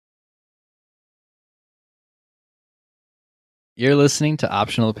You're listening to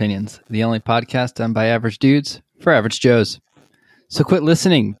Optional Opinions, the only podcast done by average dudes for average Joes. So quit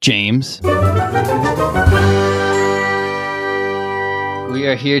listening, James. We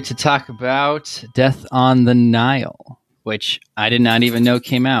are here to talk about Death on the Nile, which I did not even know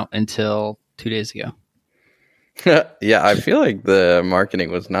came out until 2 days ago. Yeah, I feel like the marketing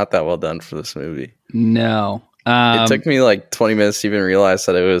was not that well done for this movie. No. It took me like 20 minutes to even realize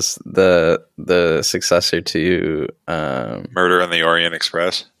that it was the successor to Murder on the Orient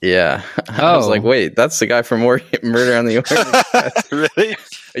Express. Yeah. I was like, wait, that's the guy from Murder on the Orient Express. Really?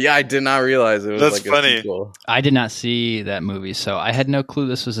 Yeah, I did not realize it was That's like funny. a sequel. I did not see that movie, so I had no clue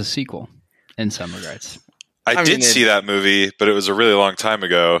this was a sequel in some regards. I did see that movie, but it was a really long time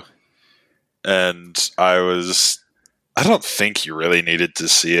ago. And I don't think you really needed to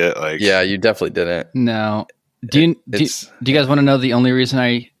see it. Yeah, you definitely didn't. No. Do you guys want to know the only reason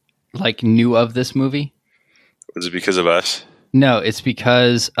I knew of this movie? Was it because of us? No, it's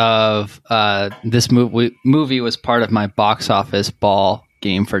because of this movie was part of my box office ball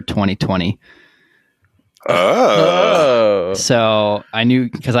game for 2020. Oh. So I knew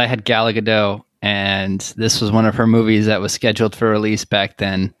because I had Gal Gadot, and this was one of her movies that was scheduled for release back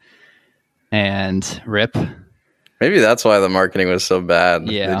then. And rip. Maybe that's why the marketing was so bad.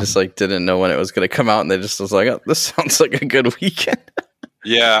 Yeah. They just didn't know when it was going to come out, and they just was like, "Oh, this sounds like a good weekend."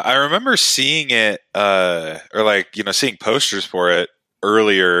 Yeah, I remember seeing it, seeing posters for it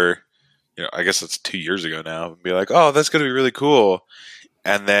earlier. I guess it's 2 years ago now. And be like, "Oh, that's going to be really cool,"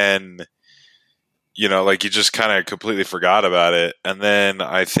 and then, you just kind of completely forgot about it. And then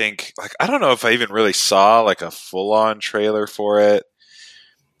I think, I don't know if I even really saw a full-on trailer for it.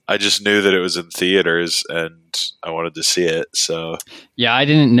 I just knew that it was in theaters and I wanted to see it. So yeah, I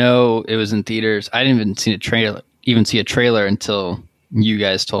didn't know it was in theaters. I didn't even see a trailer until you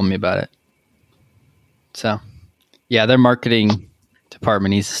guys told me about it. So yeah, their marketing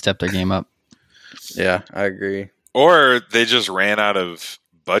department needs to step their game up. Yeah, I agree. Or they just ran out of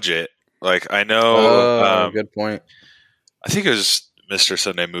budget. I know. Good point. I think it was Mr.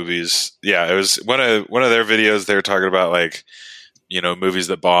 Sunday Movies. Yeah, it was one of their videos. They were talking about movies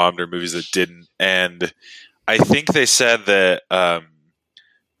that bombed or movies that didn't. And I think they said that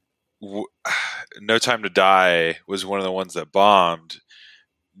No Time to Die was one of the ones that bombed.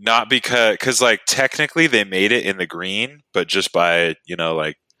 Not because technically they made it in the green, but just by,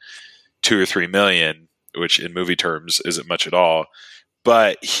 2 or 3 million, which in movie terms isn't much at all.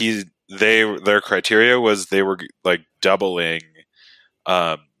 But their criteria was they were doubling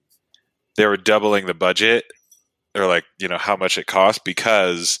the budget. Or how much it cost,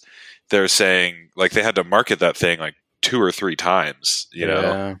 because they're saying they had to market that thing 2 or 3 times,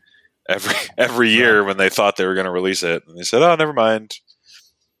 every year when they thought they were going to release it, and they said, "Oh, never mind."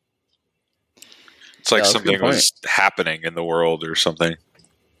 It's something was happening in the world or something.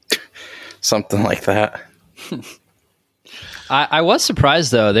 Something like that. I was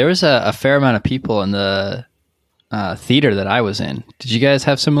surprised though. There was a fair amount of people in the theater that I was in. Did you guys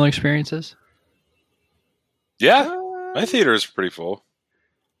have similar experiences? Yeah, my theater is pretty full.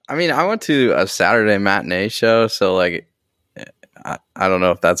 I mean, I went to a Saturday matinee show, so I don't know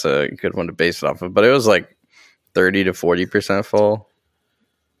if that's a good one to base it off of, but it was 30 to 40% full,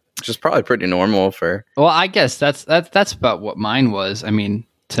 which is probably pretty normal for. Well, I guess that's about what mine was. I mean,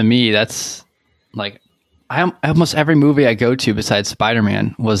 to me, that's almost every movie I go to besides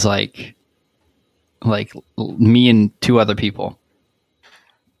Spider-Man was like me and 2 other people.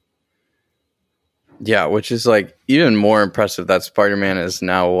 Yeah, which is even more impressive that Spider-Man is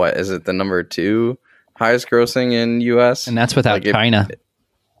now, what is it, the number 2 highest grossing in US? And that's without China.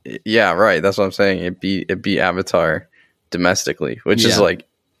 Yeah, right. That's what I'm saying. It beat Avatar domestically, which is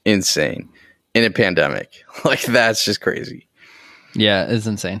insane in a pandemic. That's just crazy. Yeah, it's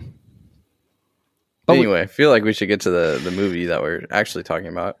insane. But anyway, I feel like we should get to the movie that we're actually talking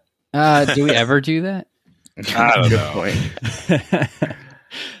about. Do we ever do that? I don't Good know.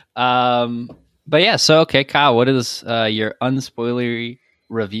 point. But yeah, so okay, Kyle, what is your unspoilery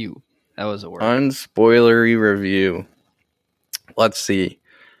review? That was a word. Unspoilery review. Let's see.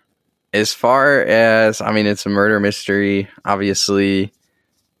 As far as, it's a murder mystery. Obviously,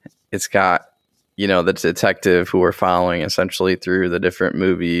 it's got, the detective who we're following essentially through the different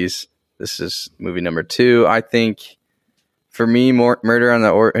movies. This is movie number 2. I think, for me, Murder on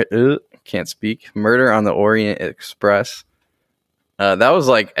the Orient Express. That was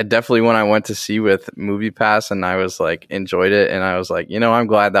definitely one I went to see with MoviePass, and I was enjoyed it, and I was I'm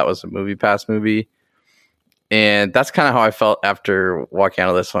glad that was a MoviePass movie. And that's kind of how I felt after walking out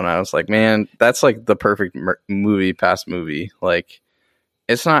of this one. I was like, man, that's the perfect MoviePass movie.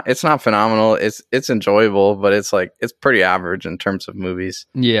 it's not phenomenal. It's enjoyable, but it's like it's pretty average in terms of movies.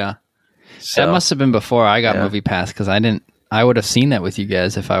 Yeah. So That must have been before I got yeah. Movie Pass because I would have seen that with you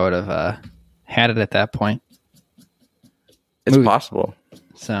guys if I would have had it at that point. it's movie. possible.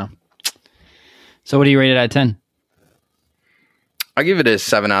 So what do you rate it out of 10? I give it a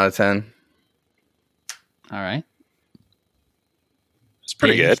 7 out of 10. All right. It's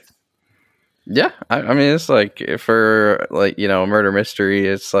pretty good. Yeah, I mean, it's like for like murder mystery,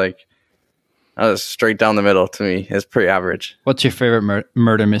 it's like straight down the middle to me. It's pretty average. What's your favorite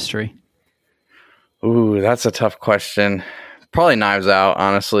murder mystery? Ooh, that's a tough question. Probably Knives Out,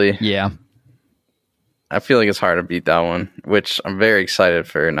 honestly. Yeah. I feel like it's hard to beat that one, which I'm very excited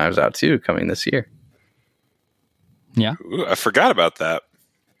for Knives Out 2 coming this year. Yeah. Ooh, I forgot about that.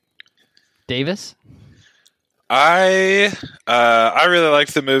 Davis? I really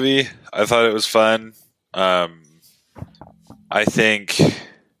liked the movie. I thought it was fun. I think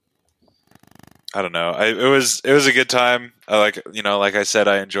I don't know. It was a good time. I like I said,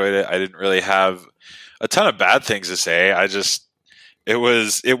 I enjoyed it. I didn't really have a ton of bad things to say. It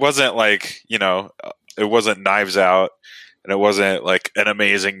wasn't like it wasn't Knives Out, and it wasn't like an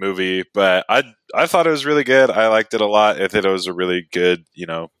amazing movie. But I thought it was really good. I liked it a lot. I thought it was a really good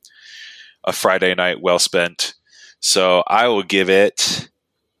a Friday night well spent. So I will give it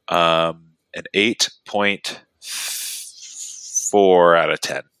an 8.4 out of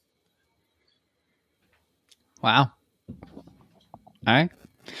 10. Wow. All right.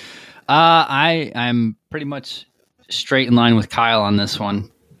 I'm pretty much straight in line with Kyle on this one.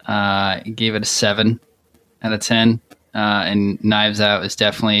 Gave it a 7 out of 10. And Knives Out is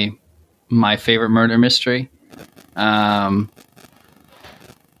definitely my favorite murder mystery.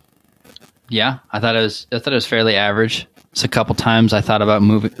 Yeah, I thought it was fairly average. It's a couple times I thought about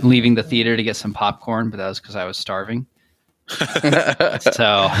leaving the theater to get some popcorn, but that was because I was starving.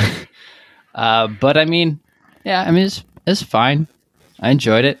 So, but I mean, yeah, I mean it's fine. I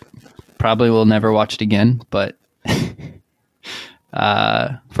enjoyed it. Probably will never watch it again, but for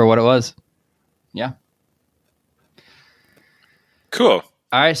what it was, yeah. Cool.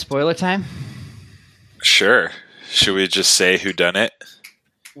 All right, spoiler time. Sure. Should we just say who done it?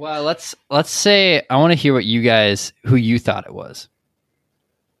 Well, let's say I want to hear who you thought it was.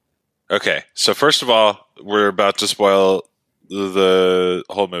 Okay. So first of all, we're about to spoil the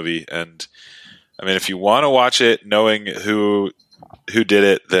whole movie, and I mean, if you want to watch it knowing who did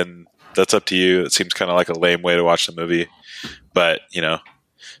it, then that's up to you. It seems kind of like a lame way to watch the movie, but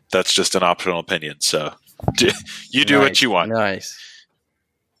that's just an optional opinion. So you do what you want. Nice.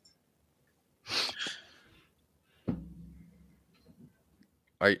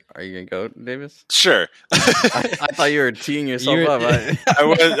 Are you gonna go, Davis? Sure. I thought you were teeing yourself up. I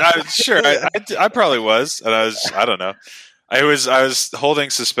probably was, and I don't know. I was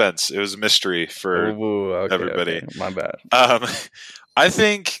holding suspense. It was a mystery for everybody. Okay. My bad. I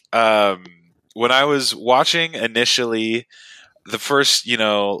think when I was watching initially, the first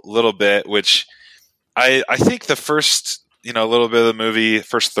little bit, which I think the first little bit of the movie,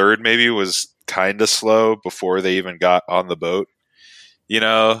 first third maybe, was kind of slow before they even got on the boat.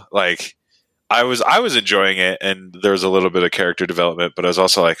 Like I was enjoying it, and there was a little bit of character development, but I was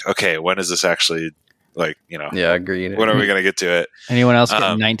also like, okay, when is this actually Yeah, agreed. when are we going to get to it? Anyone else getting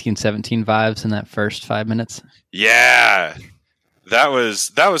 1917 vibes in that first 5 minutes? Yeah, that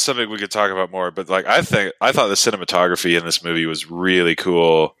was something we could talk about more. But like, I thought the cinematography in this movie was really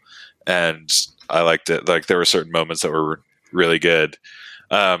cool, and I liked it. Like, there were certain moments that were really good.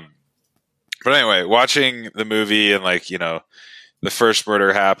 But anyway, watching the movie and the first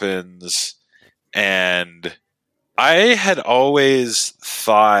murder happens, and I had always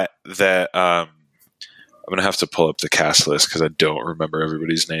thought that I'm gonna have to pull up the cast list because I don't remember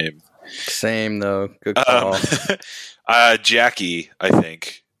everybody's name. Same though. Good call. Jackie, I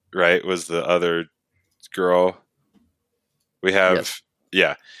think, right, was the other girl. We have, Yes.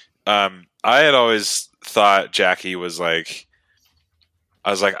 Yeah. I had always thought Jackie was like, I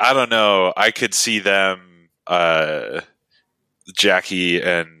was like, I don't know, I could see them. Jackie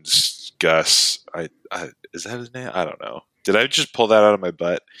and Gus. Is that his name? I don't know. Did I just pull that out of my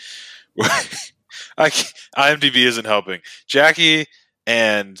butt? IMDb isn't helping. Jackie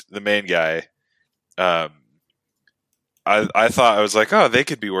and the main guy. I thought, I was like, oh, they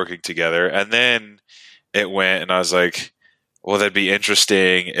could be working together, and then it went, and I was like, well, that'd be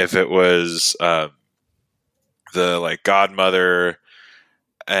interesting if it was the godmother,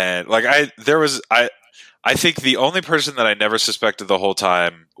 and I think the only person that I never suspected the whole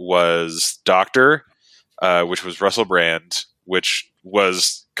time was Doctor, which was Russell Brand, which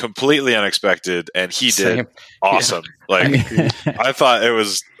was completely unexpected, and he did Same. awesome. Like I thought it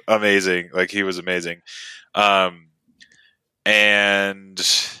was amazing. Like he was amazing. And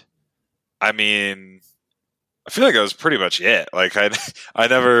I mean, I feel like that was pretty much it. Like I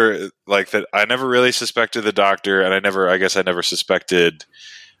never like that. I never really suspected the Doctor, and I guess I never suspected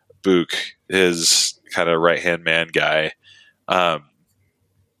Book, his kind of right hand man guy.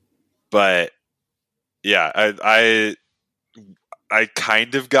 But yeah, I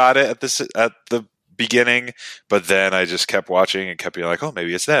kind of got it at the beginning, but then I just kept watching and kept being like, oh,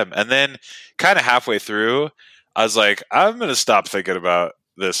 maybe it's them. And then kind of halfway through, I was like, I'm going to stop thinking about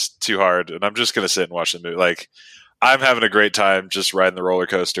this too hard, and I'm just going to sit and watch the movie. Like, I'm having a great time just riding the roller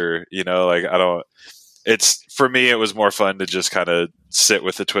coaster, you know, like for me, it was more fun to just kind of sit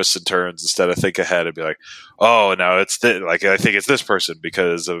with the twists and turns instead of think ahead and be like, oh, no, it's like, I think it's this person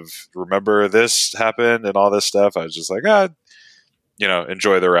because of remember this happened and all this stuff. I was just like,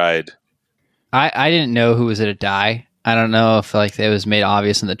 enjoy the ride. I didn't know who was going to die. I don't know if like it was made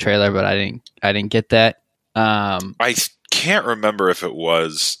obvious in the trailer, but I didn't get that. I can't remember if it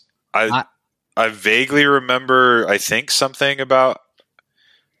was. I vaguely remember, I think, something about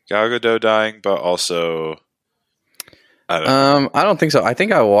Gal Gadot dying, but also I don't know. I don't think so. I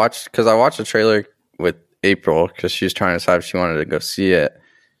think I watched the trailer with April because she was trying to decide if she wanted to go see it,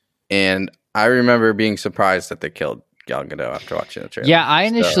 and I remember being surprised that they killed Gal Gadot after watching the trailer. Yeah, I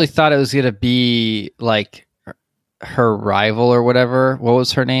initially thought it was going to be like her rival or whatever. What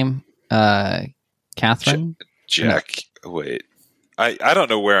was her name? Catherine? Jack. No. Wait. I don't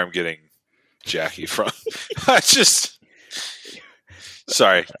know where I'm getting Jackie from. I just...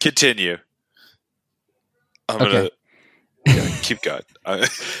 Sorry. Continue. I'm going to keep going.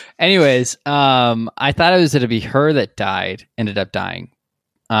 Anyways, I thought it was going to be her that ended up dying.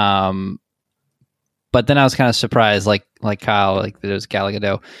 But then I was kind of surprised, like Kyle, like that it was Gal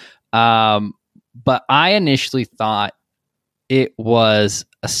Gadot. But I initially thought it was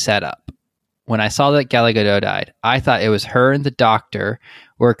a setup. When I saw that Gal Gadot died, I thought it was her and the Doctor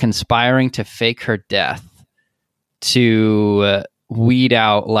were conspiring to fake her death to weed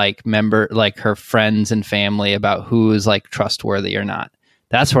out like her friends and family about who is like trustworthy or not.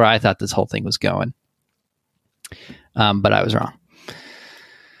 That's where I thought this whole thing was going. But I was wrong.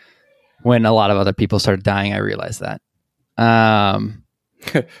 When a lot of other people started dying, I realized that.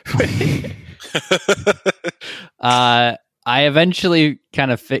 I eventually kind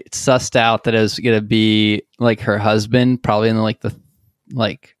of sussed out that it was going to be like her husband, probably in the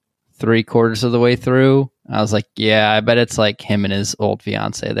 3/4 of the way through. I was like, yeah, I bet it's like him and his old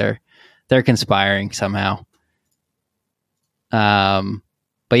fiance. They're conspiring somehow. But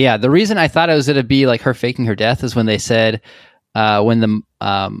yeah, the reason I thought it was going to be like her faking her death is when they said, when the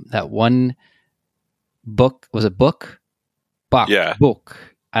that one book was a book. Yeah. Book.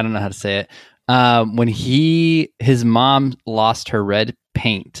 I don't know how to say it. When his mom lost her red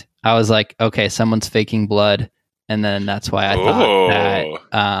paint, I was like, okay, someone's faking blood, and then that's why I thought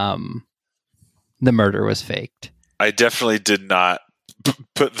that the murder was faked. I definitely did not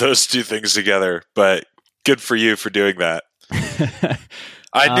put those two things together, but good for you for doing that.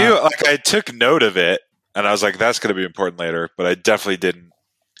 I knew, I took note of it, and I was like, that's going to be important later, but I definitely didn't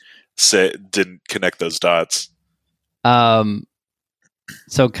connect those dots.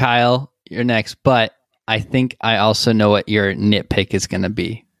 So Kyle, you're next, but I think I also know what your nitpick is going to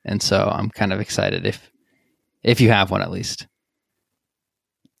be, and so I'm kind of excited if you have one at least.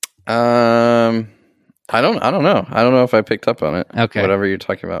 I don't know. I don't know if I picked up on it. Okay, whatever you're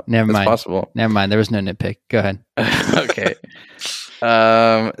talking about. Never mind. It's possible. Never mind. There was no nitpick. Go ahead. Okay.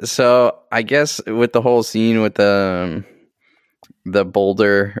 So I guess with the whole scene with the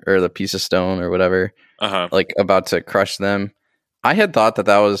boulder or the piece of stone or whatever, like about to crush them, I had thought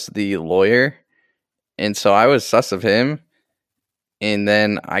that was the lawyer, and so I was sus of him, and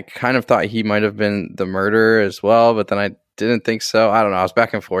then I kind of thought he might have been the murderer as well, but then I didn't think so. I don't know. I was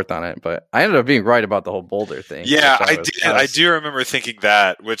back and forth on it, but I ended up being right about the whole boulder thing. Yeah, I did. I do remember thinking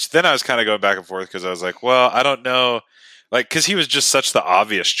that, which then I was kind of going back and forth because I was like, well, I don't know, like, because he was just such the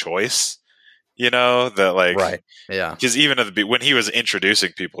obvious choice, you know, that like, right. Yeah. Because even when he was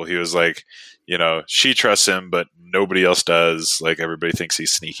introducing people, he was like, you know, she trusts him, but nobody else does. Like, everybody thinks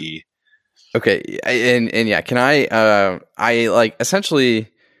he's sneaky. Okay. And yeah, can I like essentially,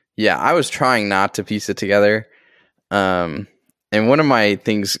 yeah, I was trying not to piece it together. And one of my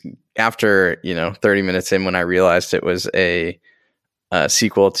things after, 30 minutes in, when I realized it was a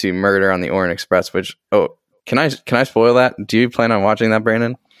sequel to Murder on the Orient Express, which, can I spoil that? Do you plan on watching that,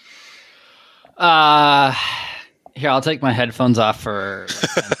 Brandon? Here, I'll take my headphones off for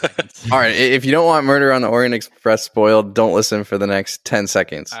like 10 seconds. All right, if you don't want Murder on the Orient Express spoiled, don't listen for the next 10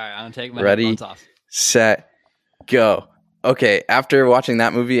 seconds. All right, I'm gonna take my Ready? headphones off. Set, go. Okay, after watching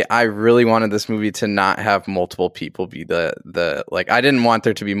that movie, I really wanted this movie to not have multiple people be the like. I didn't want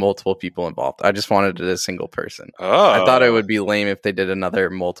there to be multiple people involved. I just wanted it a single person. Oh, I thought it would be lame if they did another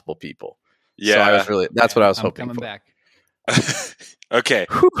multiple people. So I was really that's what I was I'm hoping coming for. back. Okay,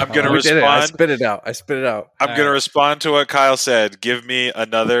 I'm gonna You did it. I respond. spit it out. I spit it out. I'm All gonna right. respond to what Kyle said. Give me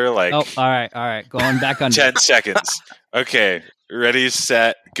another like Oh, all right. Going back on 10 seconds. Okay, ready,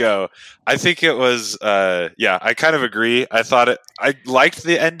 set, go. I think it was. Yeah, I kind of agree. I liked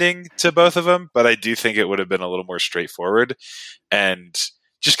the ending to both of them, but I do think it would have been a little more straightforward and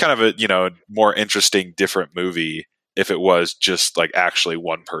just kind of a more interesting, different movie if it was just like actually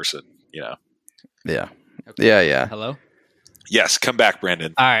one person. Yeah. Okay. Yeah. Hello. Yes, come back,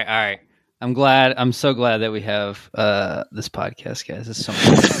 Brandon. All right. I'm so glad that we have this podcast, guys. It's so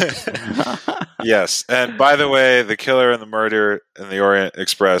much. Yes, and by the way, the killer and the murder in the Orient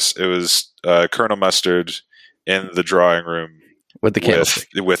Express, it was Colonel Mustard in the drawing room With the candlestick.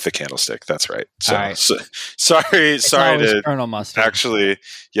 with the candlestick. That's right. So, All right. sorry It's sorry always to Colonel Mustard. actually,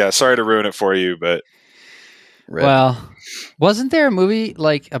 sorry to ruin it for you, but Red. Well, wasn't there a movie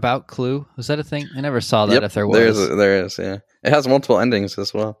like about Clue? Was that a thing? I never saw that. Yep, If there was, there is. Yeah, it has multiple endings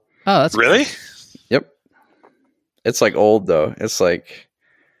as well. oh, that's really, Yep. It's like old though. It's like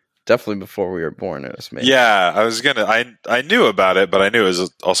definitely before we were born. It was made. yeah. I knew about it, but I knew it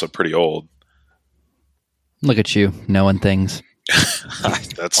was also pretty old. Look at you knowing things.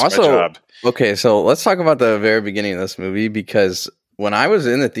 That's Also- my job. Okay, so let's talk about the very beginning of this movie because when I was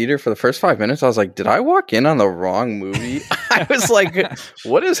in the theater for the first 5 minutes, I was like, did I walk in on the wrong movie? I was like,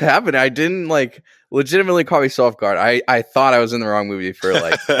 what is happening? I didn't legitimately caught me so off guard. I thought I was in the wrong movie for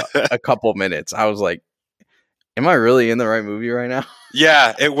like a couple minutes. I was like, am I really in the right movie right now?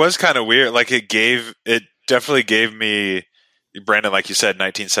 Yeah, it was kind of weird. Like it definitely gave me, Brandon, like you said,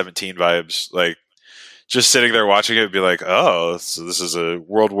 1917 vibes. Like just sitting there watching it, be like, oh, so this is a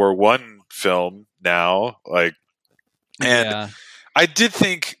World War I film now. Like, and Yeah. I did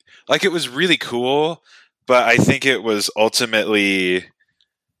think like it was really cool, but I think it was ultimately,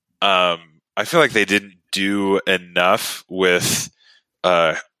 I feel like they didn't do enough with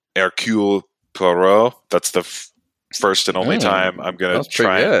Hercule Poirot. That's the first and only time I'm going to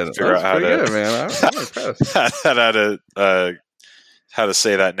try and figure out how to, good, man. I'm impressed. how to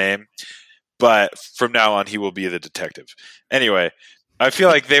say that name. But from now on, he will be the detective. Anyway, I feel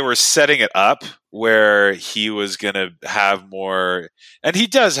like they were setting it up where he was going to have more, and he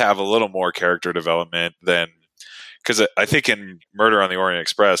does have a little more character development than, because I think in Murder on the Orient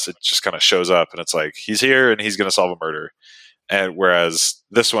Express, it just kind of shows up and it's like, he's here and he's going to solve a murder. And whereas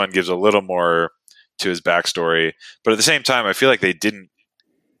this one gives a little more to his backstory, but at the same time, I feel like they didn't,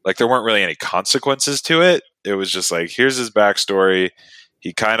 like there weren't really any consequences to it. It was just like, here's his backstory.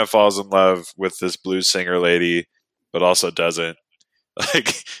 He kind of falls in love with this blues singer lady, but also doesn't.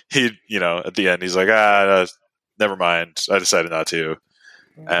 Like he, at the end, he's like, never mind. I decided not to.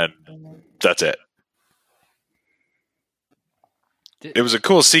 And that's it. It was a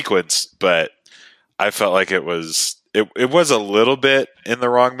cool sequence, but I felt like it was a little bit in the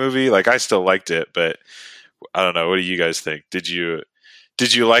wrong movie. Like I still liked it, but I don't know. What do you guys think? Did you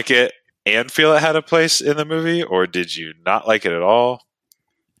like it and feel it had a place in the movie, or did you not like it at all?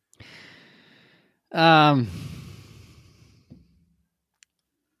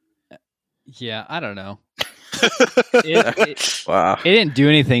 Yeah, I don't know. Wow. It didn't do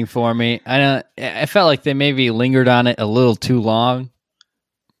anything for me. I felt like they maybe lingered on it a little too long.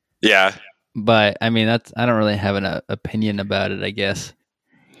 Yeah. But I mean, I don't really have an opinion about it, I guess.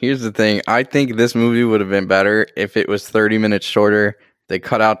 Here's the thing. I think this movie would have been better if it was 30 minutes shorter. They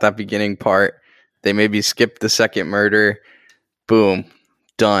cut out that beginning part. They maybe skipped the second murder. Boom.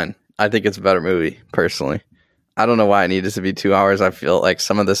 Done. I think it's a better movie, personally. I don't know why it needed to be 2 hours. I feel like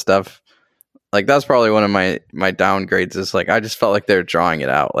some of the stuff, like that's probably one of my downgrades is like, I just felt like they were drawing it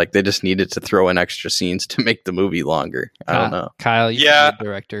out. Like they just needed to throw in extra scenes to make the movie longer. I don't know. Kyle, you're Yeah. the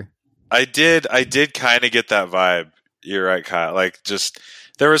director. I did kind of get that vibe. You're right, Kyle. Like just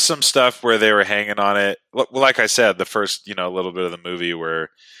there was some stuff where they were hanging on it. Well, like I said, the first, little bit of the movie where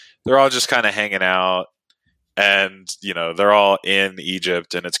they're all just kind of hanging out and, they're all in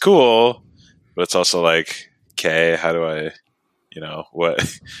Egypt and it's cool, but it's also like, okay, how do I,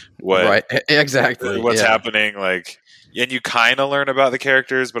 what Right. Exactly. what's Yeah. happening? Like, and you kind of learn about the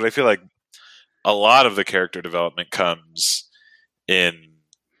characters, but I feel like a lot of the character development comes in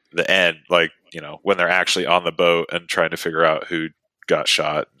the end, like, when they're actually on the boat and trying to figure out who got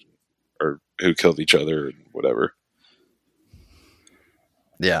shot or who killed each other and whatever.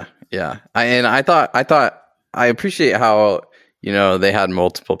 Yeah, yeah. I thought I appreciate how they had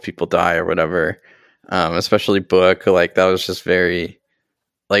multiple people die or whatever, especially Book. Like that was just very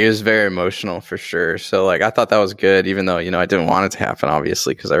like it was very emotional for sure. So like I thought that was good, even though I didn't want it to happen,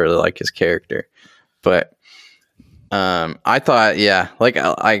 obviously, because I really like his character. But I thought, yeah, like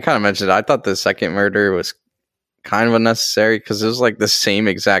I kind of mentioned, I thought the second murder was kind of unnecessary because it was like the same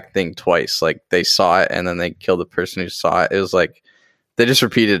exact thing twice. Like they saw it and then they killed the person who saw it. It was like they just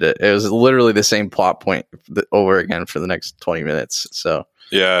repeated it. It was literally the same plot point over again for the next 20 minutes. So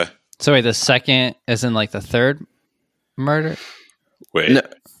Yeah. So wait, the second is in like the third murder? Wait.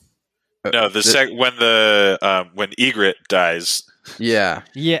 No, when Egret dies. Yeah.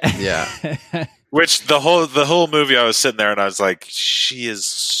 Yeah. Yeah. Which the whole movie I was sitting there and I was like, she is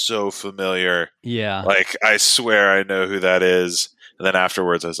so familiar. Yeah. Like I swear I know who that is. And then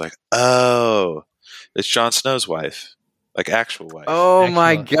afterwards I was like, oh, it's Jon Snow's wife. Like actual wife. Oh Actual,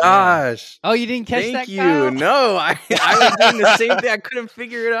 my gosh. Oh, you didn't catch Thank that? you. Kyle? No, I was doing the same thing. I couldn't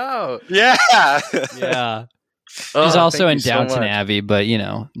figure it out. Yeah. Yeah. Oh, She's also thank in you so Downton much. Abbey, but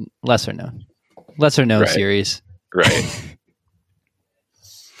lesser known Right. series. Right.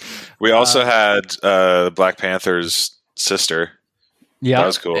 We also had Black Panther's sister. Yeah. That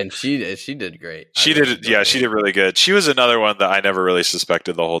was cool. And she did great. She did really good. She was another one that I never really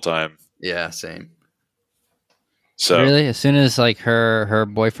suspected the whole time. Yeah, same. So Really? As soon as like her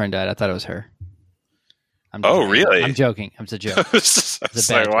boyfriend died, I thought it was her. I'm Oh, really? I'm joking. It's a joke. I was It's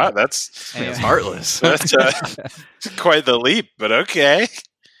a like, bad wow, joke. that's Anyway. It's heartless. that's quite the leap, but okay.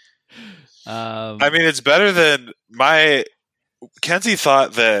 I mean, it's better than Kenzie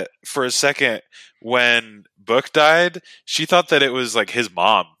thought that for a second when Book died, she thought that it was like his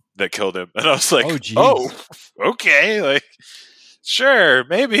mom that killed him, and I was like, Oh, geez. oh okay, like sure,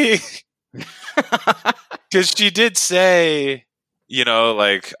 maybe. Because she did say,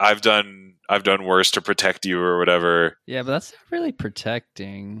 like I've done worse to protect you or whatever. yeah, but that's not really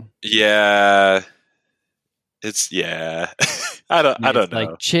protecting. Yeah, it's I don't know.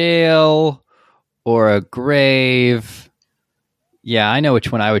 Like jail or a grave. Yeah, I know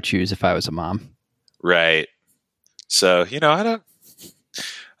which one I would choose if I was a mom. Right. So I don't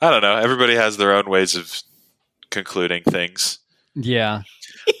know. Everybody has their own ways of concluding things. Yeah.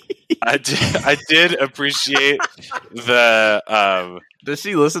 I did appreciate the Does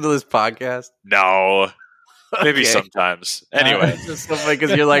she listen to this podcast? no. Maybe Okay. sometimes. Anyway. It's just so funny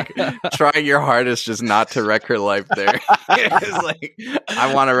because you're like trying your hardest just not to wreck her life there. It's like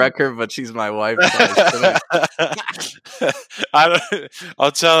I want to wreck her, but she's my wife. So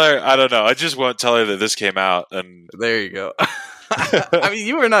I'll tell her. I don't know. I just won't tell her that this came out. And there you go. I mean,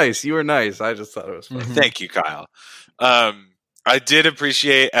 you were nice. I just thought it was funny. thank you, Kyle. I did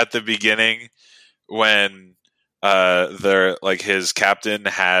appreciate at the beginning when his captain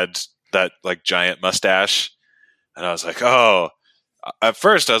had that like giant mustache, and I was like, oh. At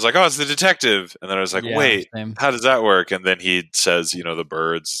first, I was like, oh, it's the detective, and then I was like, Yeah, wait, same. how does that work? And then he says, the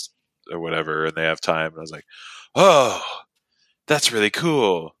birds or whatever, and they have time. And I was like, oh, that's really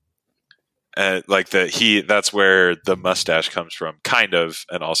cool. And like that's where the mustache comes from, kind of,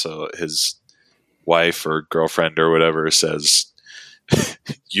 and also his wife or girlfriend or whatever says,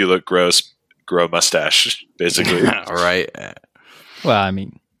 "You look gross, grow mustache," basically. All right. Well, I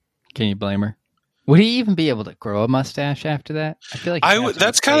mean, can you blame her? Would he even be able to grow a mustache after that? I feel like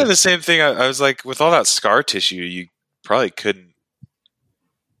That's kind of the same thing. I was like, with all that scar tissue, you probably couldn't.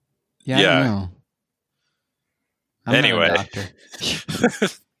 Yeah. I don't know. I'm not a Anyway. doctor.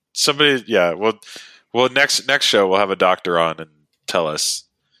 Somebody, yeah. Well, next show we'll have a doctor on and tell us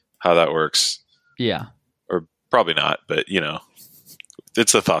how that works. Yeah. Or probably not, but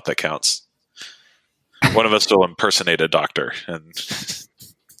it's the thought that counts. One of us will impersonate a doctor and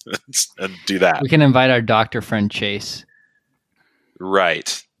do that. We can invite our doctor friend Chase.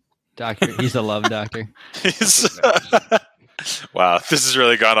 Right. Doctor, he's a love doctor. Wow, this has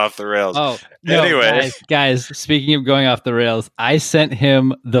really gone off the rails. Oh, no, Anyway. guys, speaking of going off the rails, I sent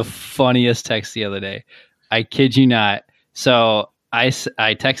him the funniest text the other day. I kid you not. So I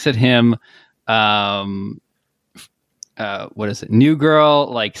texted him, what is it? New Girl,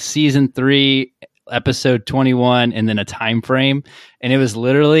 like season 3, episode 21, and then a time frame. And it was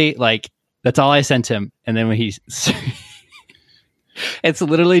literally like, that's all I sent him. And then when it's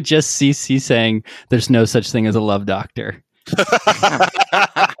literally just CC saying, there's no such thing as a love doctor.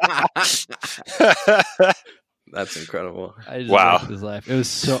 That's incredible. I just Wow. laughed his life.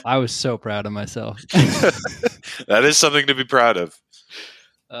 I was so proud of myself. That is something to be proud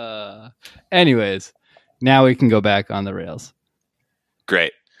of. Anyways, now we can go back on the rails.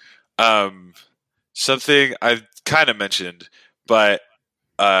 Great. Something I kind of mentioned, but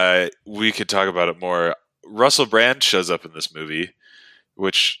we could talk about it more. Russell Brand shows up in this movie,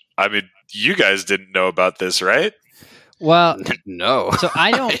 which, I mean, you guys didn't know about this, right? Well, No. so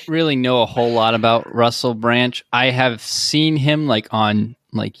I don't really know a whole lot about Russell Branch. I have seen him like on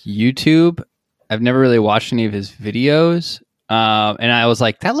like YouTube. I've never really watched any of his videos. And I was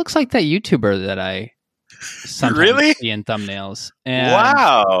like, that looks like that YouTuber that I sometimes Really? see in thumbnails. And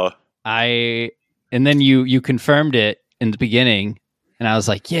Wow. and then you confirmed it in the beginning, and I was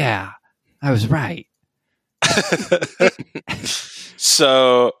like, yeah, I was right.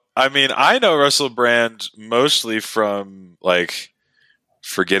 So, I mean, I know Russell Brand mostly from like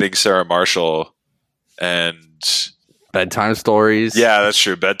Forgetting Sarah Marshall and Bedtime Stories. yeah, that's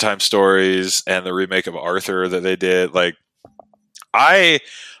true. Bedtime Stories and the remake of Arthur that they did. Like, I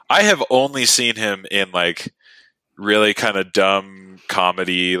have only seen him in like really kind of dumb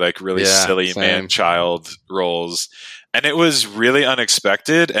comedy, like really Yeah, silly same. man-child roles. And it was really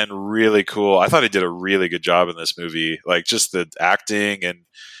unexpected and really cool. I thought he did a really good job in this movie. Like just the acting and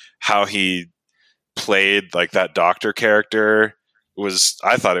how he played like that doctor character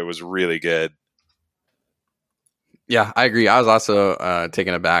I thought it was really good. Yeah, I agree. I was also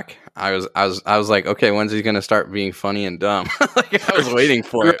taken aback. I was like, okay, when's he gonna start being funny and dumb? Like I was waiting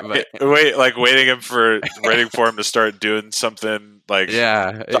for it, but Waiting for him to start doing something like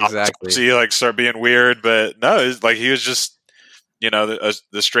yeah, exactly. see, like start being weird. But no, it's like he was just the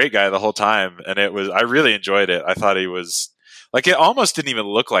straight guy the whole time, and I really enjoyed it. I thought he was like it almost didn't even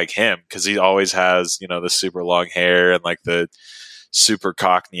look like him because he always has the super long hair and like the super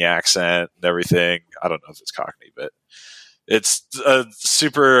Cockney accent and everything. I don't know if it's Cockney, but it's a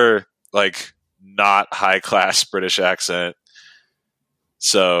super like not high class British accent.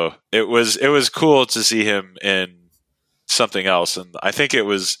 So it was cool to see him in something else, and I think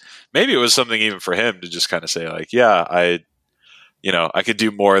maybe it was something even for him to just kind of say like, yeah, I could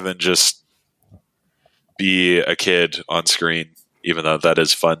do more than just be a kid on screen, even though that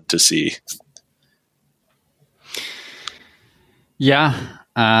is fun to see. Yeah,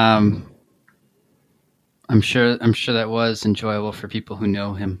 I'm sure that was enjoyable for people who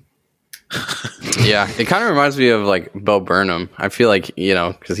know him. Yeah, it kind of reminds me of like Bo Burnham. I feel like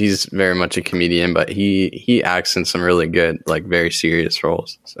because he's very much a comedian, but he acts in some really good, like very serious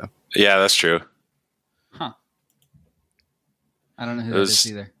roles. So Yeah, that's true. Huh. I don't know who that is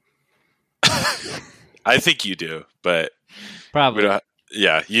either. I think you do, but Probably.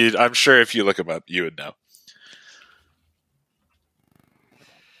 yeah, I'm sure if you look him up, you would know.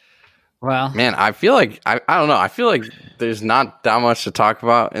 Well, man, I feel like I don't know. I feel like there's not that much to talk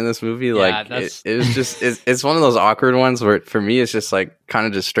about in this movie. Like it was just it's one of those awkward ones where for me it's just like kind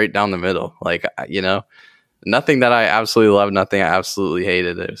of just straight down the middle. Like nothing that I absolutely loved, nothing I absolutely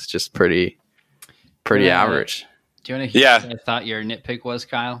hated. It was just pretty average. Do you want to hear what I thought your nitpick was,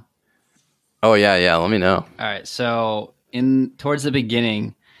 Kyle? Oh yeah. Let me know. All right. So towards the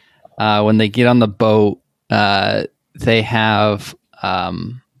beginning, when they get on the boat, they have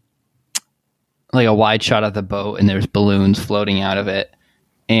like a wide shot of the boat, and there's balloons floating out of it,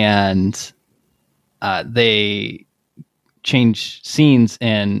 and they change scenes,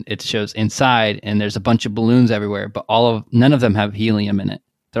 and it shows inside, and there's a bunch of balloons everywhere, but none of them have helium in it.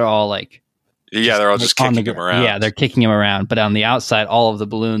 They're all like they're all just kicking them around. Yeah, they're kicking them around, but on the outside, all of the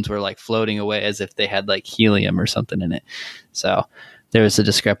balloons were like floating away as if they had like helium or something in it. So there was a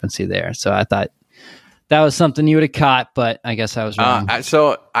discrepancy there. So I thought that was something you would have caught, but I guess I was wrong.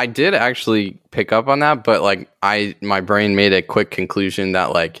 So I did actually pick up on that, but like my brain made a quick conclusion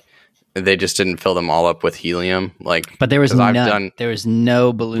that like they just didn't fill them all up with helium. Like, but there was there was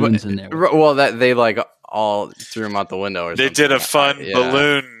no balloons in there. Well, that they like all threw them out the window. Or they something. did a fun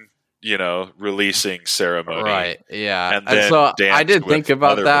balloon, releasing ceremony, right? Yeah, and so I did think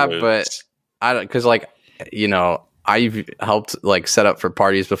about that, balloons. but I don't because like I've helped like set up for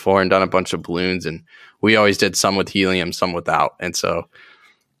parties before and done a bunch of balloons, and we always did some with helium, some without. And so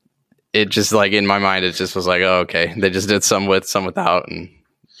it just like in my mind, it just was like, oh, okay. They just did some with, some without, and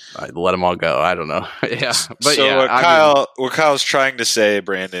I let them all go. I don't know. Yeah. But so yeah, what Kyle's trying to say,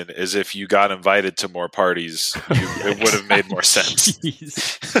 Brandon, is if you got invited to more parties, it would have made more sense.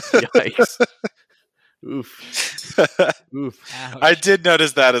 Yikes. Oof. Oof. I did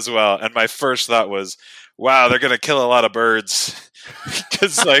notice that as well. And my first thought was, wow, they're going to kill a lot of birds.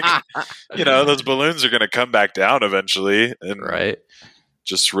 Because like those balloons are going to come back down eventually, and right,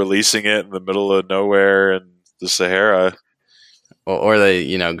 just releasing it in the middle of nowhere in the Sahara, or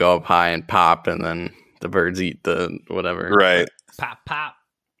they go up high and pop, and then the birds eat the whatever, right? Pop.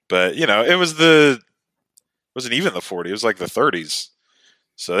 But it wasn't even the 40s; it was like the 30s,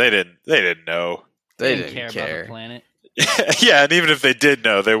 so they didn't know. They didn't care about the planet. Yeah, and even if they did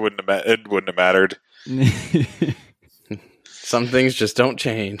know, they wouldn't have it wouldn't have mattered. Some things just don't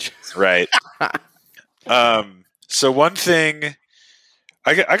change. Right. So one thing,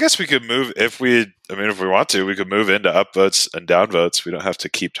 I guess we could move if we want to, we could move into upvotes and downvotes. We don't have to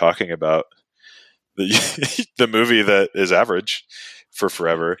keep talking about the movie that is average for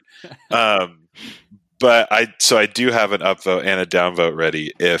forever. But I do have an upvote and a downvote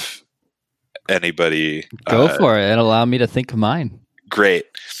ready if anybody Go for it and allow me to think of mine. Great.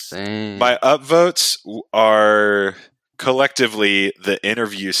 Same. My upvotes are collectively the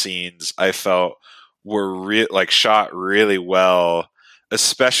interview scenes I felt were shot really well,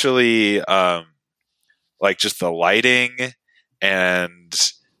 especially like just the lighting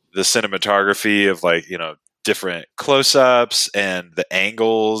and the cinematography of different close-ups and the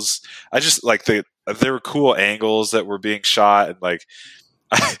angles. I just there were cool angles that were being shot, and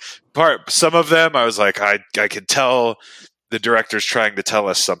some of them I was like, I could tell the director's trying to tell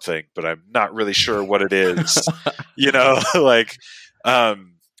us something, but I'm not really sure what it is.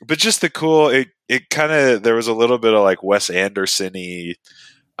 But just the cool, it kind of, there was a little bit of Wes Anderson-y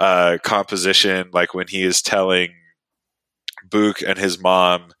composition, like when he is telling Book and his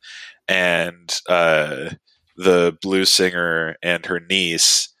mom and the blues singer and her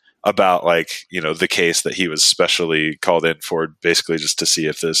niece about the case that he was specially called in for, basically just to see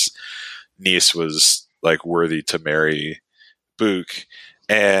if this niece was worthy to marry Book.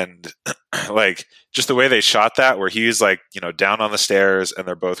 And just the way they shot that, where he's down on the stairs and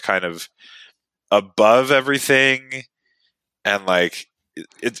they're both kind of above everything, and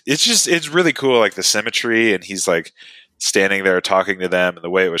it's really cool, the symmetry, and he's standing there talking to them, and the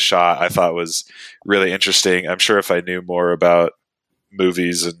way it was shot I thought was really interesting. I'm sure if I knew more about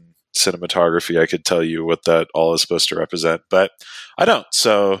movies and cinematography I could tell you what that all is supposed to represent, but I don't,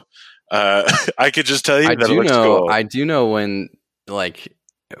 so I could just tell you that it looks cool. I do know when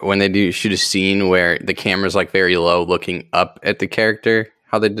they do shoot a scene where the camera's very low looking up at the character,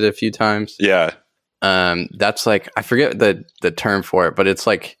 how they did it a few times. Yeah. That's I forget the term for it, but it's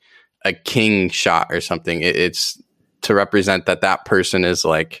a king shot or something. It's to represent that person is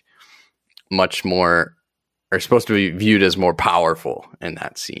much more, or supposed to be viewed as more powerful in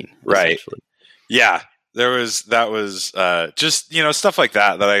that scene. Right. Yeah. That was just, stuff like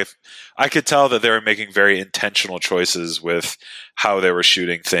that I could tell that they were making very intentional choices with how they were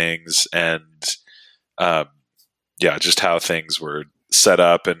shooting things, and just how things were set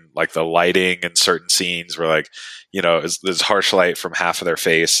up, and the lighting in certain scenes were there's harsh light from half of their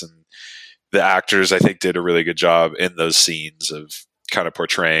face, and the actors I think did a really good job in those scenes of kind of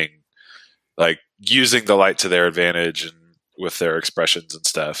portraying, using the light to their advantage and with their expressions and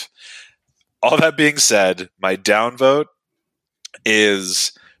stuff. All that being said, my downvote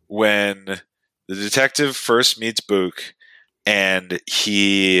is when the detective first meets Book, and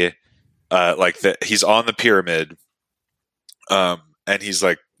he he's on the pyramid, and he's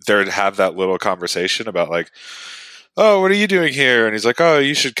there to have that little conversation about oh, what are you doing here? And he's oh,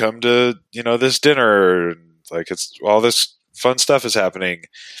 you should come to this dinner, and it's all this fun stuff is happening,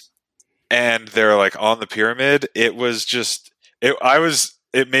 and they're on the pyramid. It was just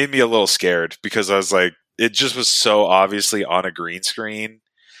it made me a little scared, because I was it just was so obviously on a green screen,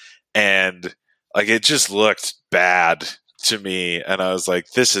 and it just looked bad to me, and I was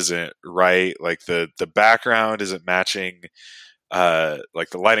this isn't right. The background isn't matching, the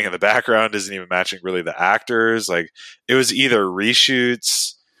lighting of the background isn't even matching really the actors. It was either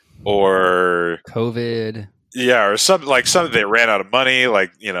reshoots or COVID. Yeah, or some they ran out of money,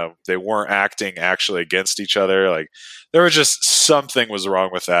 they weren't acting actually against each other. There was just something was wrong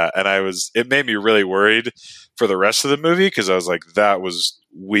with that, and it made me really worried for the rest of the movie, because I was that was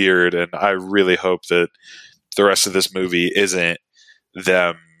weird, and I really hope that the rest of this movie isn't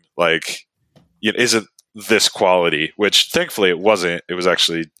them isn't this quality, which thankfully it wasn't. It was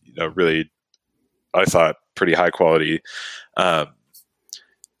actually really, I thought, pretty high quality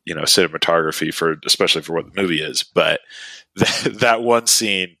cinematography, especially for what the movie is. But that one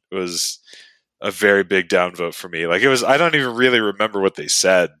scene was a very big downvote for me. I don't even really remember what they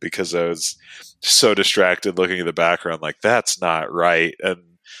said, because I was so distracted looking at the background, that's not right. And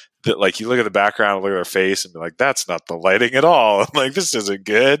you look at the background, look at their face, and be that's not the lighting at all. I'm this isn't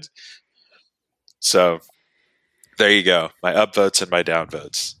good. So there you go. My upvotes and my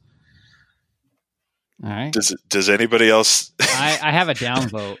downvotes. All right. Does anybody else? I have a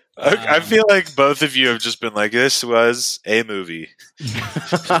downvote. I feel like both of you have just been this was a movie.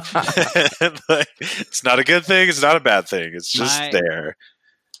 It's not a good thing. It's not a bad thing. It's just there.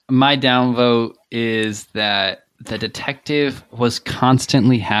 My downvote is that the detective was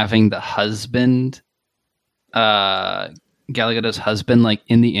constantly having the husband Gal Gadot's husband like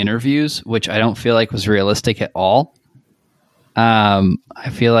in the interviews, which I don't feel like was realistic at all. I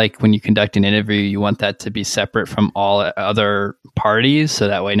feel like when you conduct an interview, you want that to be separate from all other parties, so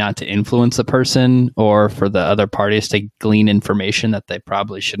that way not to influence the person or for the other parties to glean information that they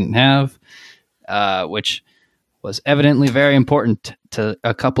probably shouldn't have, which was evidently very important to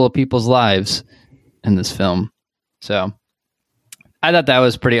a couple of people's lives in this film. So I thought that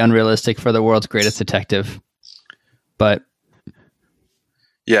was pretty unrealistic for the world's greatest detective, but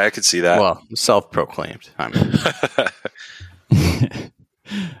Yeah, I could see that. Well, self-proclaimed. I mean,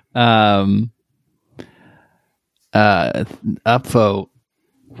 upvote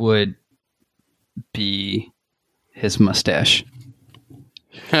would be his mustache.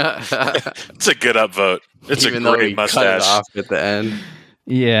 It's a good upvote. It's even a though great he cut it mustache. off at the end.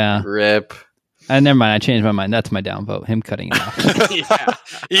 Yeah. Rip. Never mind. I changed my mind. That's my downvote. Him cutting it off.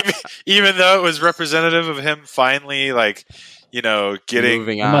 Yeah. even though it was representative of him finally, like, you know, getting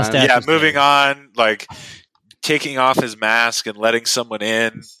Moving on. Mustache. yeah, was moving there. on, like taking off his mask and letting someone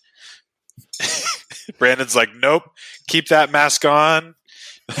in. Brandon's like, nope, keep that mask on.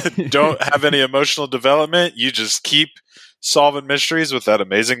 Don't have any emotional development. You just keep solving mysteries with that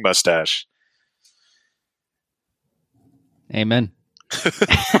amazing mustache. Amen.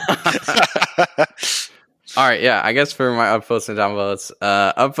 All right, yeah. I guess for my upvotes and downvotes,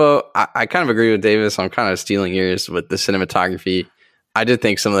 upvote, I kind of agree with Davis. I'm kind of stealing yours with the cinematography. I did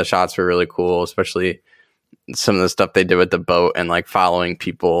think some of the shots were really cool, especially some of the stuff they did with the boat and like following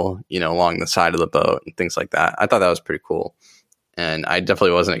people, you know, along the side of the boat and things like that. I thought that was pretty cool, and I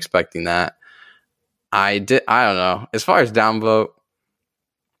definitely wasn't expecting that. I don't know. As far as downvote,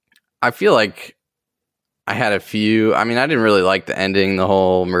 I feel like I had a few. I mean, I didn't really like the ending, the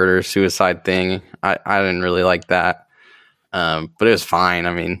whole murder suicide thing. I didn't really like that, but it was fine.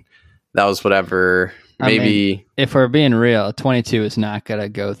 I mean, that was whatever. Maybe if we're being real, 22 is not going to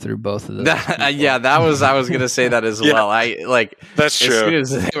go through both of those. yeah, that was. I was gonna say that as Yeah. well. I like That's as true. soon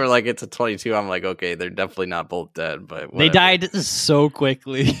as they were like it's a 22. I'm like, okay, they're definitely not both dead, but They whatever. died so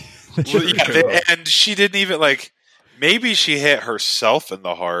quickly. Well, yeah, and she didn't even like. Maybe she hit herself in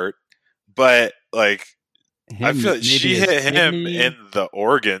the heart, but like I feel like she hit him in the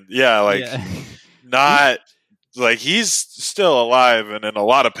organ. Yeah, like not like he's still alive and in a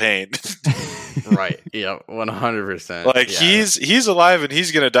lot of pain. Right? Yeah, 100%. Like yeah. he's alive and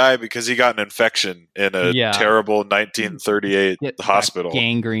he's gonna die because he got an infection in a Yeah. terrible 1938 hospital.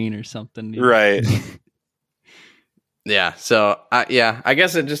 Gangrene or something. dude. Right. Yeah, so I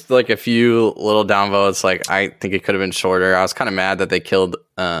guess it just like a few little downvotes. Like I think it could have been shorter. I was kind of mad that they killed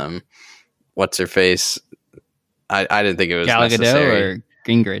what's her face. I didn't think it was Gal Gadot necessary. or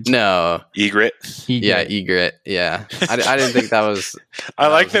Gingrich? No, Egret. yeah, Egret. Yeah, I didn't think that was. I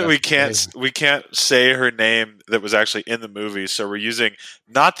like was that we necessary. can't say her name that was actually in the movie, so we're using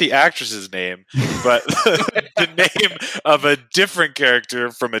not the actress's name, but the name of a different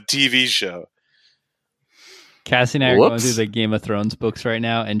character from a TV show. Cassie and I are going Whoops. through the Game of Thrones books right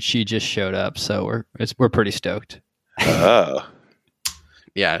now, and she just showed up, so we're pretty stoked. Oh.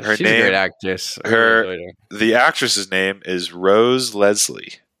 Yeah, Her she's a name- great actress. I her- really enjoyed The actress's name is Rose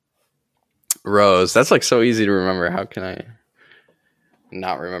Leslie. Rose. That's like so easy to remember. How can I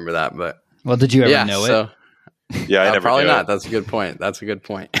not remember that? But Well, did you ever yeah, know so Yeah, I never probably knew not. it. That's a good point. But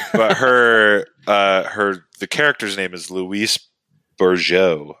the character's name is Louise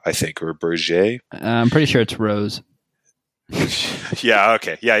Bourgeot, I think, or Bourget. it? I'm pretty sure it's Rose. Yeah,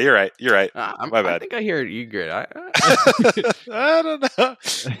 okay. Yeah, you're right. My I bad. think I hear Egret. I don't know.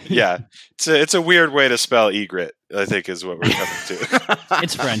 Yeah, it's a weird way to spell egret, I think, is what we're coming to.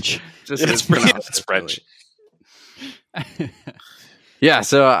 It's French. Just It's is pronounced it's French. differently. Yeah,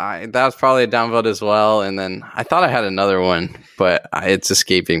 so that was probably a downvote as well. And then I thought I had another one, but it's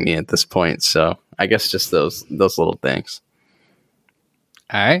escaping me at this point. So I guess just those little things.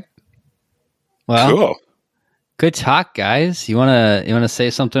 All right. Well, Cool. good talk, guys. You wanna say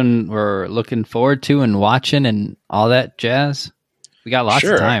something we're looking forward to and watching and all that jazz? We got lots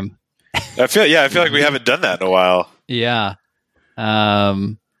Sure. of time. I feel like we haven't done that in a while. Yeah.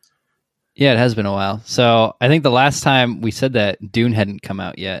 Yeah, it has been a while. So I think the last time we said that Dune hadn't come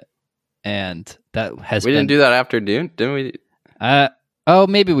out yet, and that has We didn't do that after Dune, didn't we? Oh,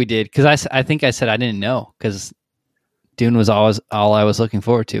 maybe we did because I think I said I didn't know because Dune was always all I was looking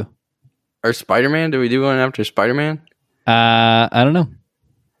forward to. Or Spider-Man? Did we do one after Spider-Man? I don't know.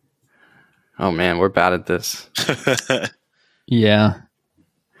 Oh man, we're bad at this. Yeah,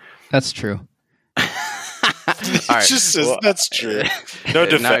 that's true. All right. Just says Well, that's true. No now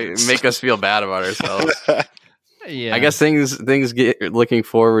defense. you make us feel bad about ourselves. Yeah, I guess things get looking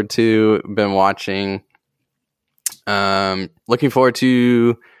forward to. Been watching Looking forward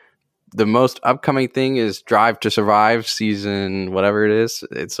to the most upcoming thing is Drive to Survive season, whatever it is.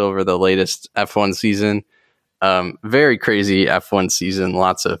 It's over the latest F1 season. Very crazy F1 season.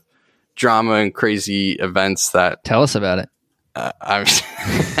 Lots of drama and crazy events that Tell us about it. I'm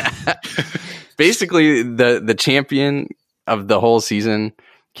basically the champion of the whole season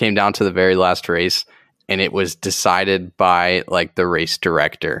came down to the very last race, and it was decided by like the race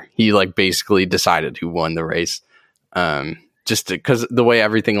director. He like basically decided who won the race. Just because the way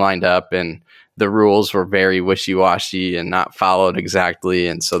everything lined up and the rules were very wishy-washy and not followed exactly.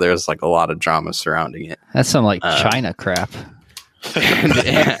 And so there's like a lot of drama surrounding it. That's some like China crap.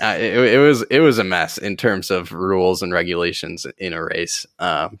 It was a mess in terms of rules and regulations in a race.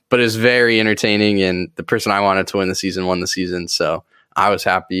 But it was very entertaining, and the person I wanted to win the season won the season. So I was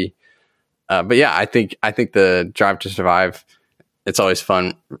happy. But yeah, I think the Drive to Survive, it's always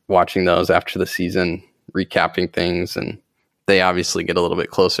fun watching those after the season, recapping things, and they obviously get a little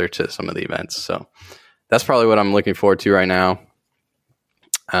bit closer to some of the events. So that's probably what I'm looking forward to right now.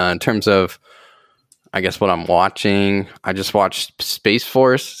 In terms of, I guess, what I'm watching, I just watched Space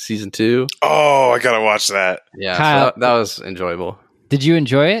Force season 2. Oh, I gotta watch that. Yeah, Kyle, so that was enjoyable. Did you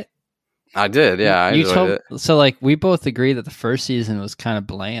enjoy it? I did, yeah. I enjoyed it. So like we both agree that the first season was kind of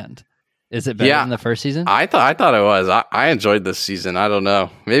bland. Is it better than the first season? I thought it was. I enjoyed this season. I don't know.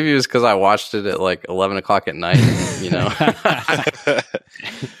 Maybe it was because I watched it at like 11 o'clock at night, you know.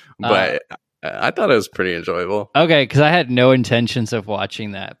 But I thought it was pretty enjoyable. Okay, because I had no intentions of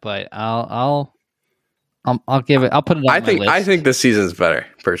watching that, but I'll give it. I'll put it on my list. I think this season's better,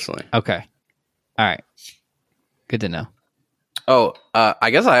 personally. Okay. All right. Good to know. Oh, I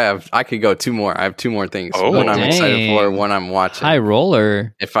guess I could go 2 more. I have 2 more things. Oh, one I'm excited dang. for, one I'm watching. High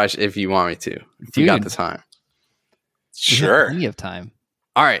roller. If you want me to, if you got Dude. the time. We have Sure. plenty of time.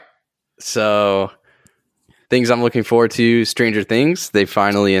 All right. So things I'm looking forward to, Stranger Things. They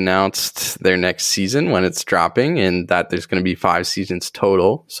finally announced their next season when it's dropping, and that there's going to be 5 seasons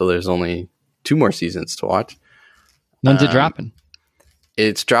total. So there's only 2 more seasons to watch. When's it dropping?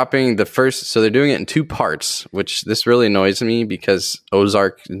 It's dropping the first, so they're doing it in 2 parts, which this really annoys me because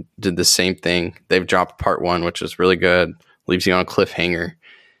Ozark did the same thing. They've dropped part 1, which is really good, leaves you on a cliffhanger.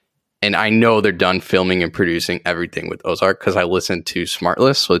 And I know they're done filming and producing everything with Ozark because I listened to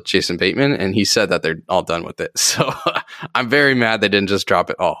Smartless with Jason Bateman, and he said that they're all done with it. So I'm very mad they didn't just drop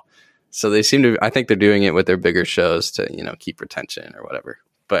it all. So they seem to, I think they're doing it with their bigger shows to, you know, keep retention or whatever.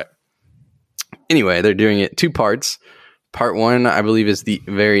 But anyway, they're doing it 2 parts. Part 1, I believe, is the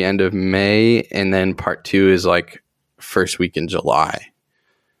very end of May, and then part 2 is like first week in July.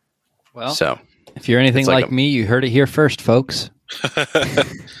 Well, So if you're anything it's like like me, you heard it here first, folks.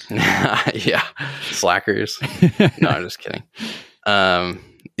 yeah, slackers. No, I'm just kidding.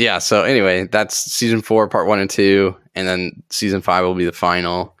 Yeah. So anyway, that's season 4, part 1 and 2, and then season 5 will be the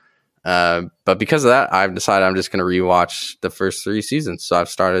final. But because of that, I've decided I'm just going to rewatch the first 3 seasons. So I've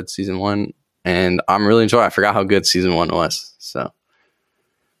started season 1, and I'm really enjoying it. I forgot how good season 1 was. So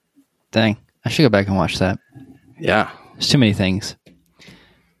Dang, I should go back and watch that. yeah. There's too many things.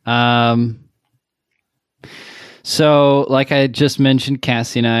 So, like I just mentioned,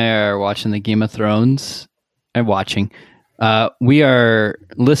 Cassie and I are watching the Game of Thrones. And watching. We are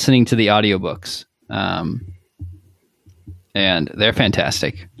listening to the audiobooks. And they're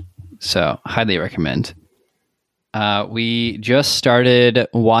fantastic. So, highly recommend. We just started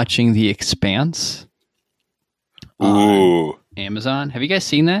watching The Expanse on Ooh. Amazon. Have you guys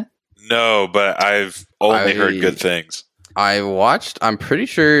seen that? No, but I've only heard good things. I watched, I'm pretty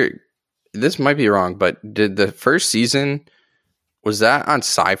sure this might be wrong, but did the first season, was that on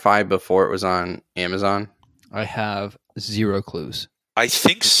Sci-Fi before it was on Amazon? I have zero clues. I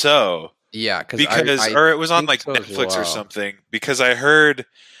think so. Yeah, Because or it was on like think so as Netflix or well. something. Because I heard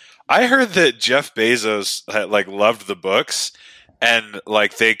that Jeff Bezos had, like, loved the books, and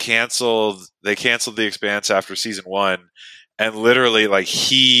like they canceled The Expanse after season 1, and literally like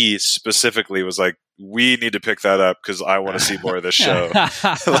he specifically was like, we need to pick that up because I want to see more of this show.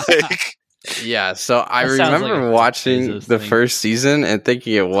 Like, Yeah, so I That sounds remember like a watching Bezos the thing. first season and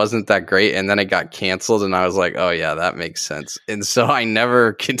thinking it wasn't that great, and then it got canceled, and I was like, oh yeah, that makes sense. And so I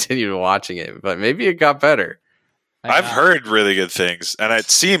never continued watching it, but maybe it got better. I've heard really good things, and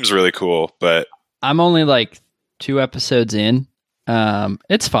it seems really cool, but I'm only like 2 episodes in.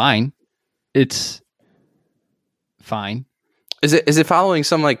 It's fine. It's fine. Is it following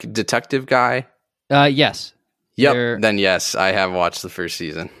some like detective guy? Yes. Yep. They're- Then yes, I have watched the first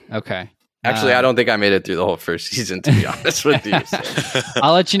season. Okay. Actually, I don't think I made it through the whole first season, to be honest with you. So.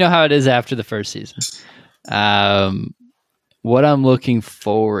 I'll let you know how it is after the first season. What I'm looking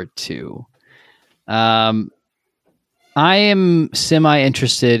forward to. I am semi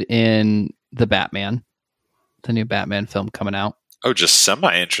interested in the Batman, the new Batman film coming out. Oh, just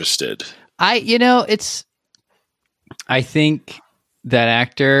semi-interested. I think that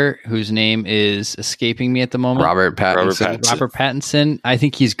actor whose name is escaping me at the moment, Robert Pattinson. Robert Pattinson. I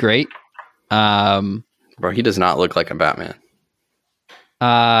think he's great. Bro, he does not look like a Batman.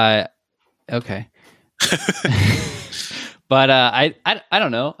 Okay. But I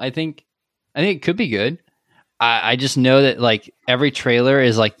don't know. I think it could be good. I just know that like every trailer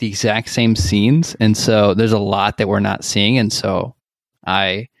is like the exact same scenes, and so there's a lot that we're not seeing, and so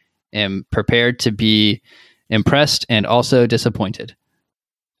I am prepared to be impressed and also disappointed.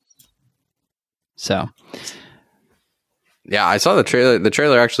 So, yeah, I saw the trailer. The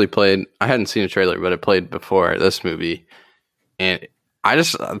trailer actually played. I hadn't seen a trailer, but it played before this movie, and I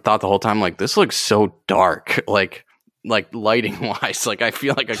just thought the whole time like this looks so dark, like lighting wise. Like I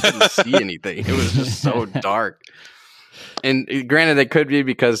feel like I couldn't see anything. It was just so dark. And granted, it could be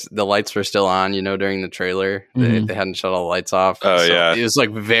because the lights were still on, during the trailer. They hadn't shut all the lights off. Oh, so yeah. It was like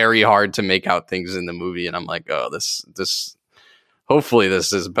very hard to make out things in the movie. And I'm like, oh, this hopefully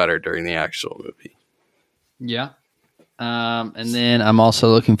this is better during the actual movie. Yeah. And then I'm also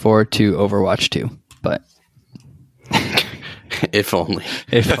looking forward to Overwatch 2, but if only.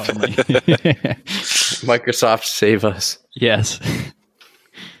 Microsoft save us. Yes.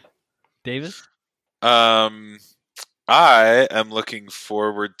 Davis? I am looking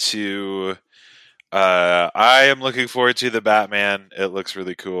forward to the Batman. It looks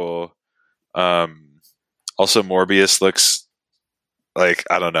really cool. Also Morbius looks like,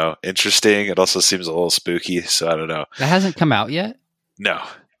 I don't know, interesting. It also seems a little spooky, so I don't know. That hasn't come out yet? No.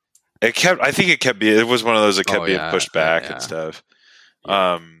 It was one of those that kept being pushed back and stuff.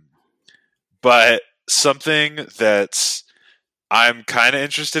 Yeah. But something that I'm kind of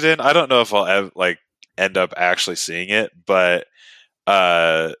interested in, I don't know if I'll ever end up actually seeing it, but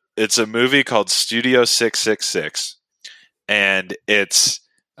it's a movie called Studio 666, and it's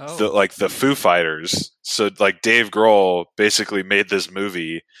the Foo Fighters. So like Dave Grohl basically made this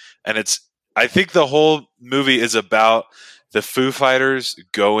movie, and I think the whole movie is about the Foo Fighters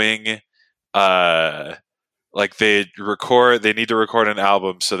going they need to record an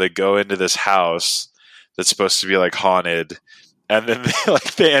album, so they go into this house that's supposed to be like haunted, and then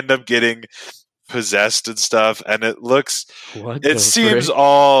they end up getting possessed and stuff, and it seems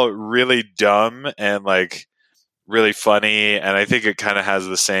all really dumb and like really funny, and I think it kind of has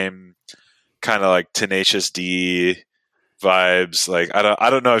the same kind of like Tenacious D vibes. Like I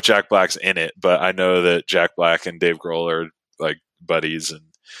don't know if Jack Black's in it, but I know that Jack Black and Dave Grohl are like buddies, and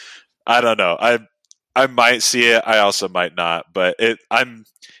I don't know. I might see it. I also might not, but it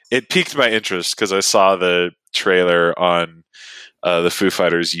piqued my interest because I saw the trailer on the Foo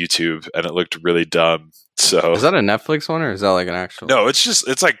Fighters YouTube, and it looked really dumb. So is that a Netflix one, or is that like an actual? No,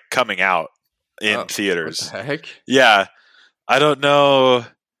 it's like coming out in theaters. What the heck? Yeah, I don't know.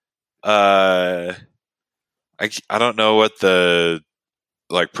 I don't know what the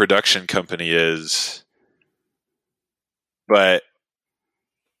like production company is, but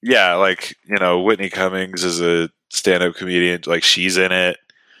yeah, like Whitney Cummings is a stand-up comedian. Like she's in it.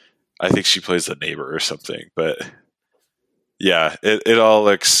 I think she plays the neighbor or something, but. Yeah, it all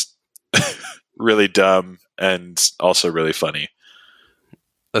looks really dumb and also really funny.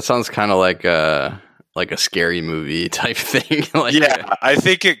 That sounds kind of like a scary movie type thing. I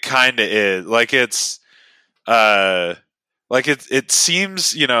think it kind of is. It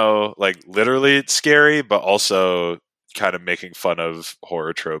seems, like literally it's scary, but also kind of making fun of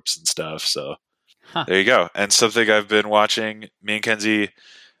horror tropes and stuff. So There you go. And something I've been watching, me and Kenzie,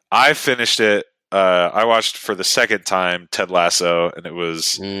 I finished it. I watched for the second time Ted Lasso, and it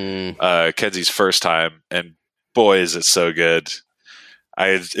was Kenzie's first time, and boy, is it so good!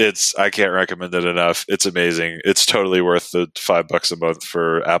 I can't recommend it enough. It's amazing. It's totally worth the $5 a month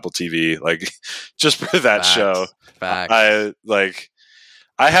for Apple TV, like just for that show. Facts.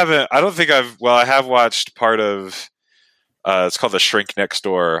 I have watched part of. It's called The Shrink Next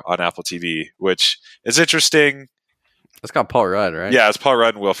Door on Apple TV, which is interesting. It's got Paul Rudd, right? Yeah, it's Paul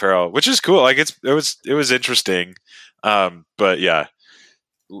Rudd and Will Ferrell, which is cool. Like it was interesting. But yeah,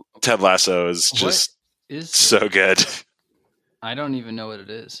 Ted Lasso is just so good. I don't even know what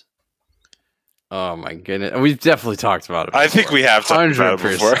it is. Oh my goodness, we've definitely talked about it before. I think we have talked about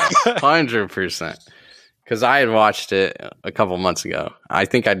it before. 100%. Because I had watched it a couple months ago. I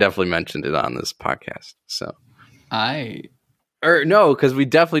think I definitely mentioned it on this podcast. So because we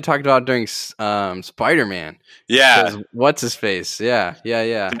definitely talked about it during Spider-Man. Yeah. What's his face? Yeah.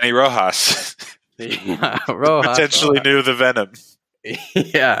 Danny Rojas. Yeah, Rojas. Potentially knew the Venom.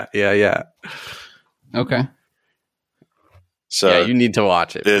 Yeah. Okay. So yeah, you need to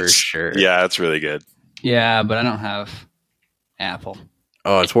watch it for it's sure. Yeah, it's really good. Yeah, but I don't have Apple.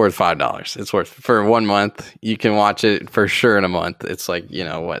 Oh, it's worth $5. It's worth for 1 month. You can watch it for sure in a month. It's like,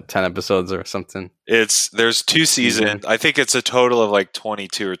 10 episodes or something. There's 2 seasons. I think it's a total of like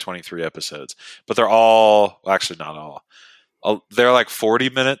 22 or 23 episodes, but they're all actually not all. They're like 40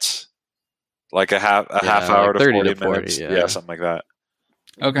 minutes, like a half hour like to 30 40 to 40, minutes. yeah. Something like that.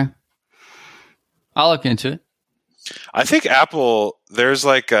 Okay. I'll look into it. I think Apple, there's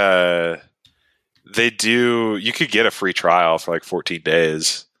like you could get a free trial for like 14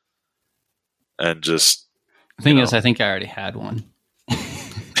 days and just. The thing is, I think I already had one.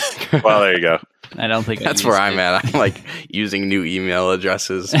 Well, there you go. I don't think That's where I'm at. I'm like using new email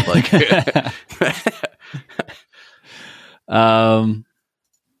addresses. Like, all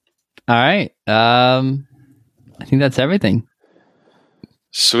right. I think that's everything.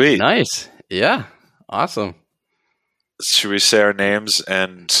 Sweet. nice. Yeah. Awesome. Should we say our names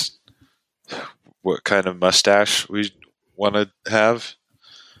and what kind of mustache we want to have?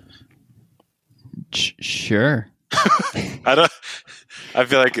 Sure. I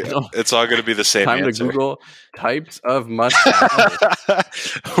feel like it's all going to be the same Time answer. to Google types of mustaches.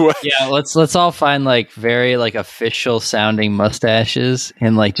 Yeah, let's all find like very like official sounding mustaches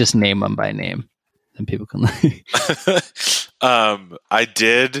and like just name them by name, and people can. I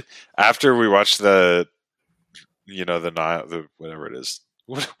did after we watched the Nile, whatever it is.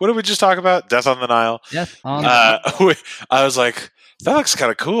 What did we just talk about? Death on the Nile. Yes. I was like, that looks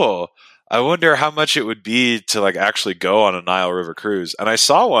kind of cool. I wonder how much it would be to like actually go on a Nile River cruise. And I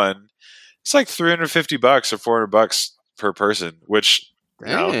saw one. It's like $350 or $400 per person, which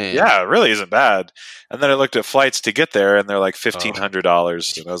it really isn't bad. And then I looked at flights to get there, and they're like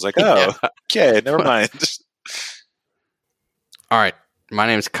 $1,500, and I was like, oh, okay, never mind. All right. My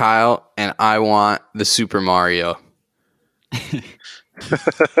name's Kyle, and I want the Super Mario.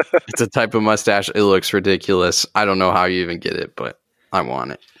 It's a type of mustache. It looks ridiculous. I don't know how you even get it, but I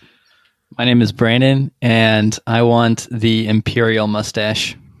want it. My name is Brandon, and I want the Imperial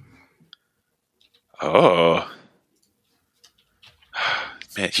mustache. Oh.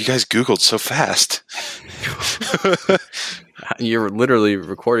 Man, you guys Googled so fast. You're literally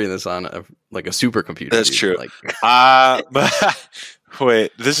recording this on a supercomputer. That's dude. true.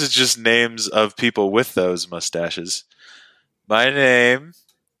 Wait, this is just names of people with those mustaches. My name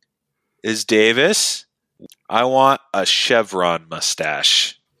is Davis. I want a chevron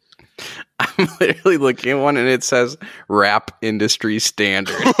mustache. I'm literally looking at one, and it says rap industry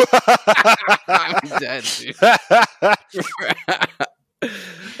standard. I'm dead, dude.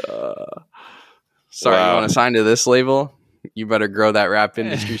 Sorry, Wow. You want to sign to this label? You better grow that rap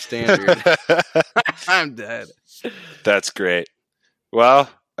industry standard. I'm dead. That's great. Well,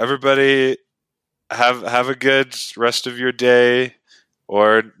 everybody have a good rest of your day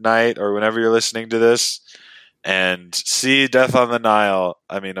or night or whenever you're listening to this, and see Death on the Nile.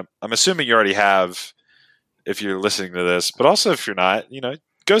 I mean, I'm assuming you already have if you're listening to this, but also if you're not,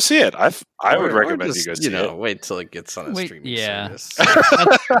 go see it. I would recommend you go see it. Wait till it gets on a streaming service.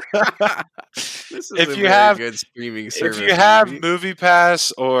 This is If a you very have- good streaming service. If you have maybe. Movie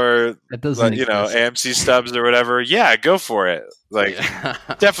Pass or That doesn't exist. AMC Stubs or whatever, yeah, go for it. Like, Yeah.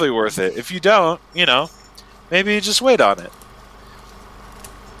 definitely worth it. If you don't, maybe just wait on it.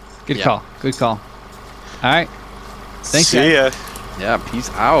 Good call. Good call. All right. Thanks, See ya. Yeah, peace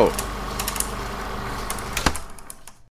out.